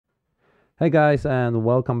Hey guys, and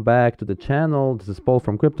welcome back to the channel. This is Paul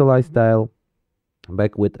from Crypto Lifestyle,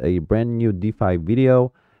 back with a brand new DeFi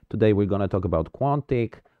video. Today we're gonna talk about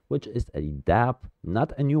Quantic, which is a Dapp,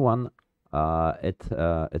 not a new one. It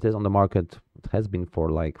is on the market. It has been for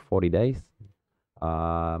like 40 days,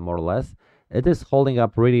 more or less. It is holding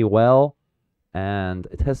up really well, and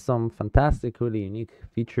it has some fantastic, really unique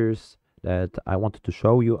features that I wanted to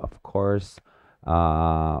show you. Of course,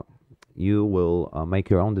 you will make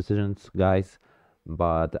your own decisions, guys,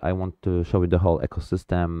 but I want to show you the whole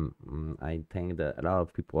ecosystem. I think that a lot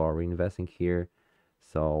of people are reinvesting here,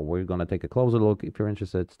 so we're gonna take a closer look. If you're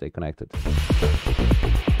interested, stay connected.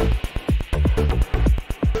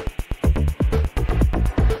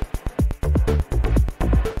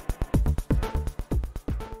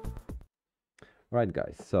 Right,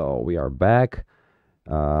 guys, so we are back.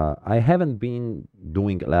 I haven't been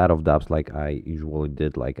doing a lot of dubs like I usually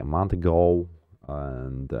did like a month ago,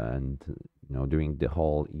 and during the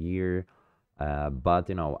whole year. But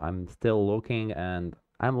I'm still looking, and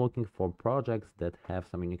I'm looking for projects that have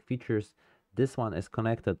some unique features. This one is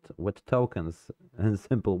connected with tokens. In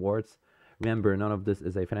simple words, remember, none of this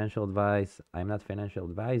is a financial advice. I'm not financial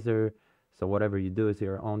advisor, so whatever you do is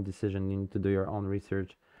your own decision. You need to do your own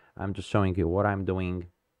research. I'm just showing you what I'm doing.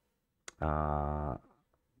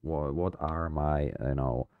 What are my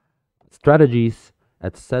strategies,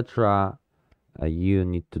 etc. You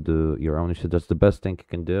need to do your own research. That's the best thing you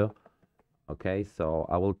can do. Okay, so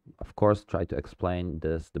I will of course try to explain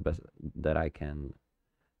this the best that I can.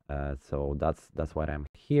 So that's why I'm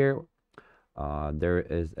here. There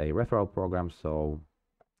is a referral program, so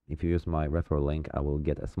if you use my referral link, I will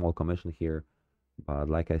get a small commission here. But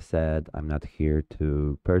like I said, I'm not here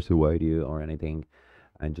to persuade you or anything.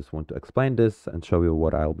 I just want to explain this and show you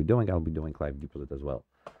what I'll be doing. I'll be doing live deposit as well.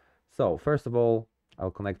 So first of all,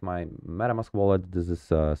 I'll connect my MetaMask wallet. This is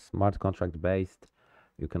smart contract based.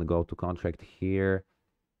 You can go to contract here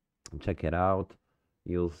and check it out.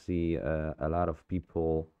 You'll see a lot of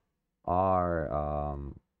people are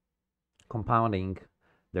compounding.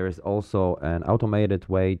 There is also an automated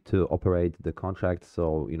way to operate the contract.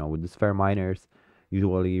 So with these fair miners,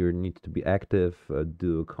 usually you need to be active,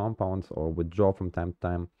 do compounds or withdraw from time to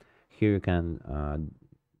time. Here you can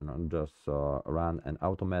just run an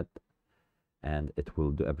automate, and it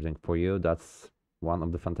will do everything for you. That's one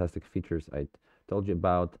of the fantastic features I told you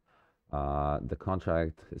about. The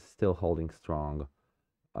contract is still holding strong.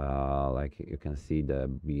 Like you can see the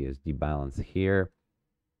BUSD balance here.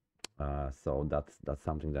 So that's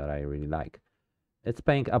something that I really like. It's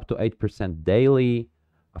paying up to 8% daily.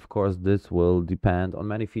 Of course, this will depend on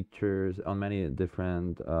many features, on many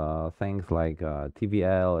different things like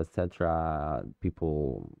TVL, etc.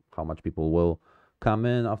 How much people will come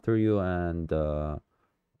in after you, and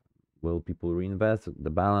will people reinvest? The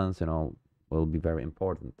balance, will be very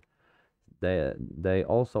important. They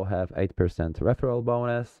also have 8% referral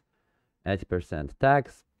bonus, 8%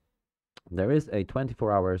 tax. There is a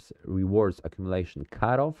 24 hours rewards accumulation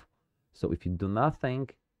cutoff. So if you do nothing,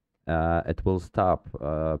 it will stop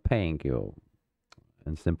paying you,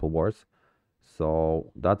 in simple words.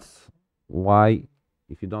 So that's why,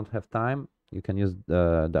 if you don't have time, you can use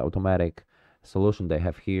the automatic solution they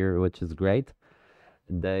have here, which is great.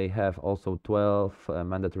 They have also 12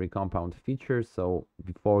 mandatory compound features. So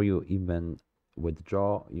before you even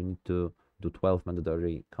withdraw, you need to do 12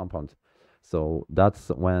 mandatory compounds. So that's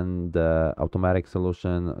when the automatic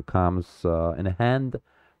solution comes in hand,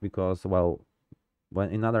 because, well, when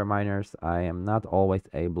in other miners, I am not always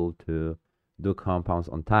able to do compounds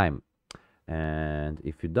on time. And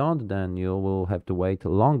if you don't, then you will have to wait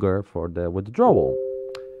longer for the withdrawal.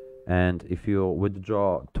 And if you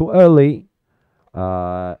withdraw too early,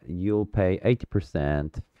 you'll pay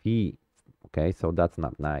 80% fee. Okay, so that's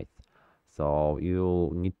not nice. So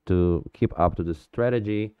you'll need to keep up to the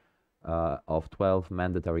strategy of 12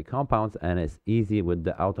 mandatory compounds, and it's easy with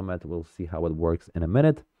the automate. We'll see how it works in a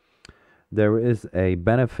minute. There is a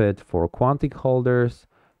benefit for Quantic holders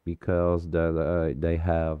because they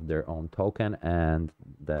have their own token, and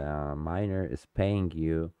the miner is paying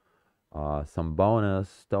you some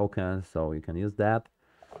bonus tokens, so you can use that.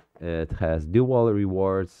 It has dual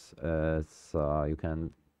rewards, so you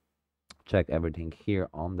can check everything here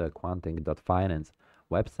on the quantic.finance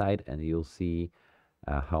website, and you'll see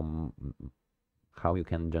how you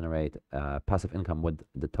can generate passive income with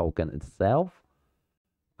the token itself.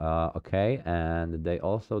 Okay, and they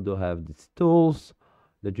also do have these tools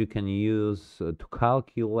that you can use to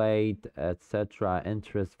calculate, etc.,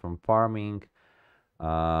 interest from farming.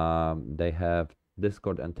 They have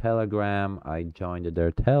Discord and Telegram. I joined their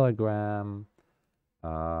Telegram.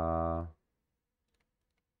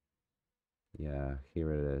 Yeah,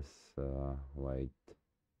 here it is. Wait.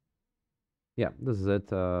 Yeah, this is it.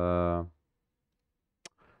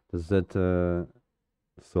 This is it.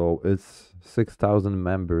 So it's 6,000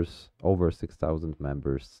 members, over 6,000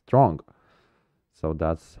 members strong. So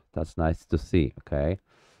that's nice to see. Okay.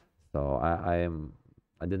 So I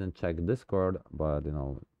didn't check Discord, but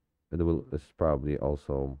it's probably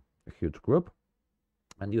also a huge group.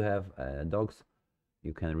 And you have docs.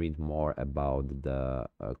 You can read more about the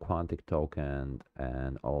Quantic token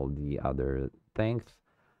and all the other things.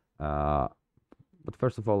 Uh, but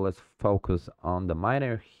first of all, let's focus on the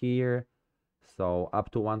miner here. So up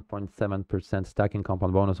to 1.7% stacking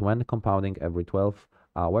compound bonus when compounding every 12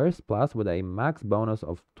 hours, plus with a max bonus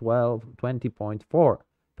of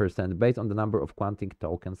 20.4% based on the number of Quantic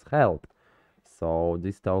tokens held. So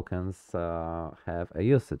these tokens have a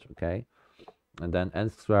usage, okay? And then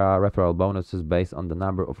extra referral bonuses based on the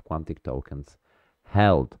number of Quantic tokens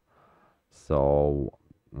held. So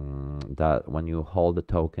that when you hold the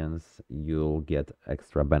tokens, you'll get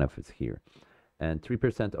extra benefits here. And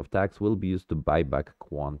 3% of tax will be used to buy back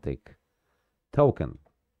Quantic token.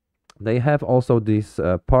 They have also this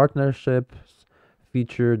partnerships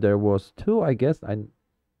feature. There was two, I guess. I'm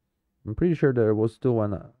pretty sure there was two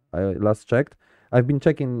when I last checked. I've been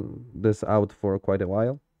checking this out for quite a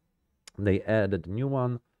while. They added a new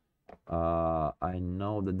one. I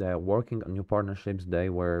know that they're working on new partnerships. They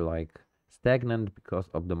were like stagnant because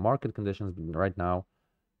of the market conditions. Right now,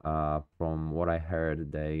 from what I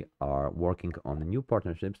heard, they are working on new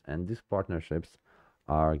partnerships, and these partnerships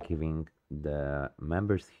are giving the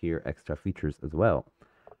members here extra features as well.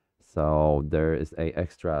 So there is a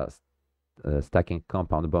extra stacking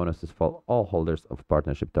compound bonuses for all holders of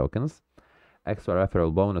partnership tokens, extra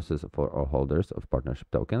referral bonuses for all holders of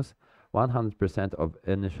partnership tokens. 100% of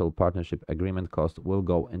initial partnership agreement cost will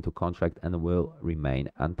go into contract and will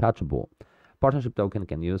remain untouchable. Partnership token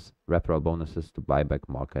can use referral bonuses to buy back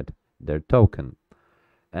market their token.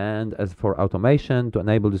 And as for automation, to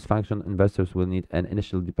enable this function, investors will need an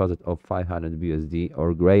initial deposit of 500 BUSD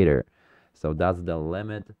or greater. So that's the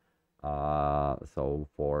limit. So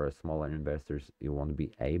for smaller investors, you won't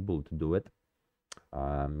be able to do it.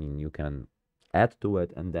 I mean, you can add to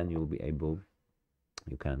it, and then you'll be able.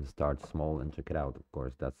 You can start small and check it out. Of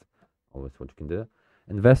course, that's always what you can do.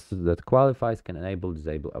 Investors that qualifies can enable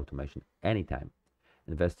disable automation anytime.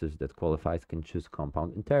 Investors that qualifies can choose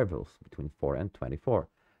compound intervals between 4 and 24.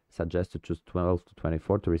 Suggest to choose 12 to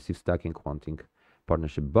 24 to receive stacking Quantic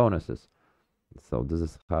partnership bonuses. So this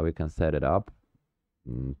is how we can set it up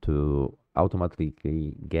to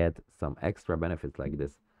automatically get some extra benefits like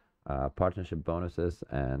this partnership bonuses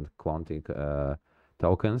and Quantic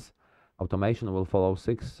tokens. Automation will follow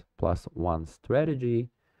 6+1 strategy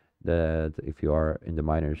that, if you are in the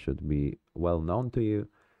miner, should be well known to you.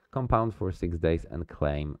 Compound for 6 days and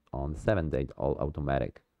claim on 7 days, all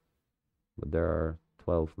automatic. But there are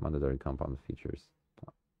 12 mandatory compound features.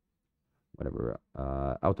 Whatever.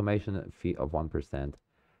 Automation fee of 1%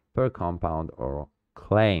 per compound or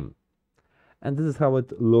claim. And this is how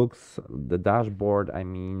it looks. The dashboard, I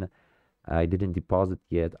mean, I didn't deposit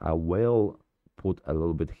yet. I will put a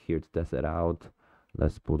little bit here to test it out.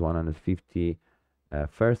 Let's put 150.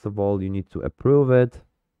 First of all, you need to approve it.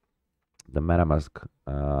 The MetaMask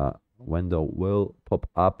window will pop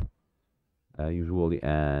up usually,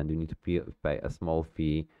 and you need to pay a small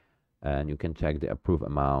fee, and you can check the approve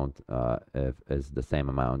amount if it's the same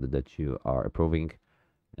amount that you are approving,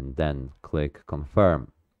 and then click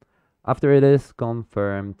confirm. After it is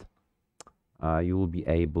confirmed, you will be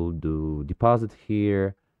able to deposit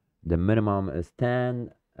here. The minimum is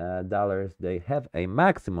 $10. They have a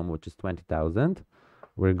maximum, which is 20,000.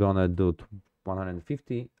 We're gonna do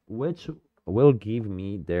 150, which will give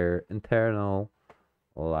me their internal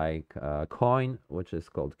coin, which is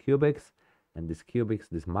called cubics, and these cubics,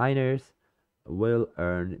 these miners, will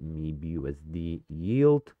earn me BUSD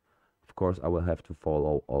yield. Of course, I will have to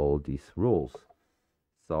follow all these rules.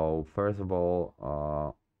 So first of all,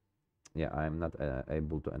 yeah, I'm not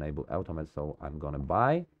able to enable automate, so I'm gonna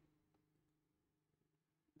buy.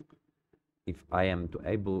 If I am to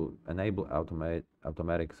enable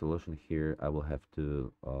automatic solution here, I will have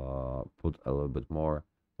to put a little bit more,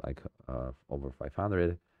 like over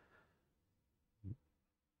 500.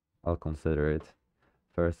 I'll consider it.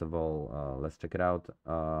 First of all, let's check it out.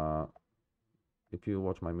 If you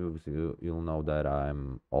watch my movies, you'll know that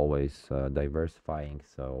I'm always diversifying.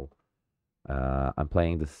 So I'm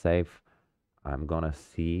playing the safe. I'm gonna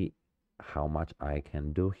see how much I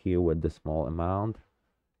can do here with the small amount,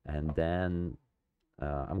 and then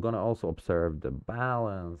I'm gonna also observe the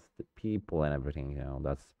balance, the people, and everything.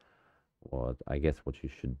 That's what I guess what you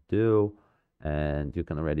should do. and you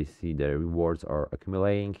can already see the rewards are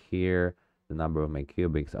accumulating here. The number of my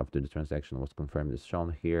cubics after the transaction was confirmed is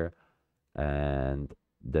shown here, and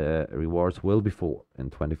the rewards will be full in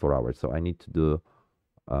 24 hours. So I need to do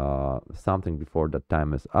something before that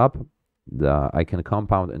time is up. I can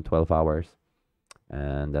compound in 12 hours,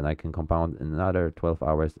 and then I can compound in another 12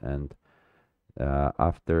 hours, and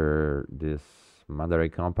after this mandatory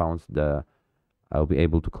compounds, I'll be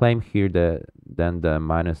able to claim here then the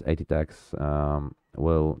minus 80 tax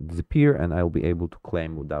will disappear, and I'll be able to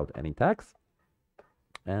claim without any tax.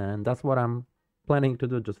 And that's what I'm planning to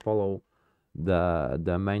do. Just follow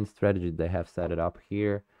the main strategy they have set it up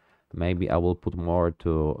here. Maybe I will put more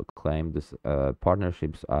to claim this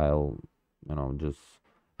partnerships. I'll just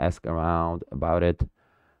ask around about it,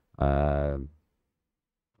 observe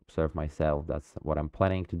myself. That's what I'm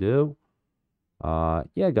planning to do.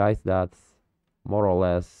 Yeah, guys, that's more or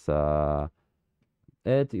less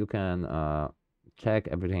it. You can check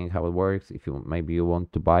everything how it works. If maybe you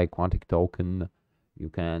want to buy Quantic token, you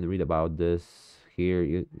can read about this here.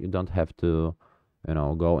 You don't have to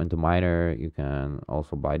go into miner. You can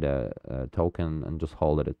also buy the token and just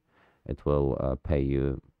hold it. It will pay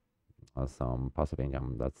you some passive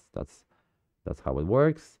income. That's how it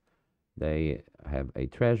works. They have a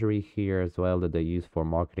treasury here as well that they use for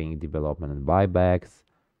marketing, development, and buybacks.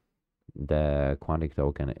 The Quantic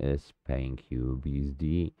token is paying you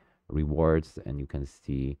BUSD rewards, and you can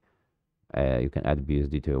see you can add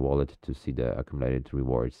BUSD to your wallet to see the accumulated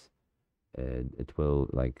rewards. It will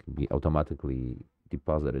be automatically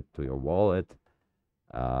deposited to your wallet.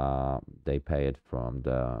 They pay it from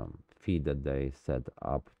the fee that they set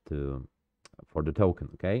up for the token.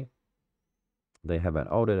 Okay, they have an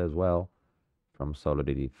audit as well from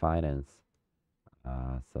Solidity Finance.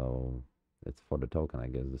 So it's for the token, I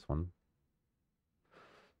guess, this one.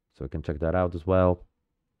 So you can check that out as well.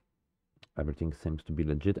 Everything seems to be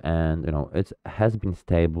legit, and it has been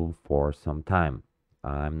stable for some time.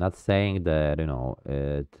 I'm not saying that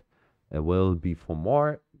it will be for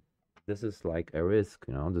more. This is like a risk,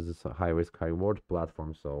 this is a high risk, high reward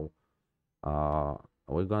platform. So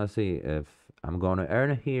we're gonna see if I'm gonna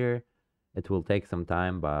earn here. It will take some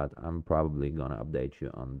time, but I'm probably gonna update you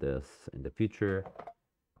on this in the future.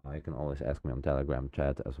 You can always ask me on Telegram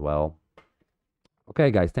chat as well. Okay,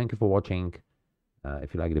 guys, thank you for watching.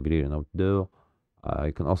 If you like the video, you know what to do.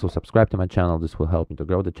 You can also subscribe to my channel. This will help me to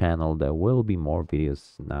grow the channel. There will be more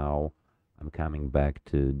videos now. I'm coming back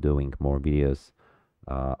to doing more videos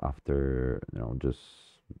after just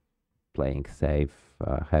playing safe,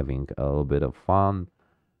 having a little bit of fun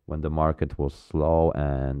when the market was slow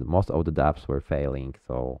and most of the dApps were failing.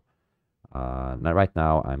 So right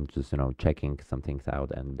now I'm just checking some things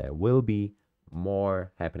out, and there will be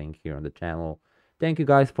more happening here on the channel. Thank you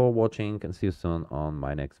guys for watching, and see you soon on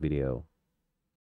my next video.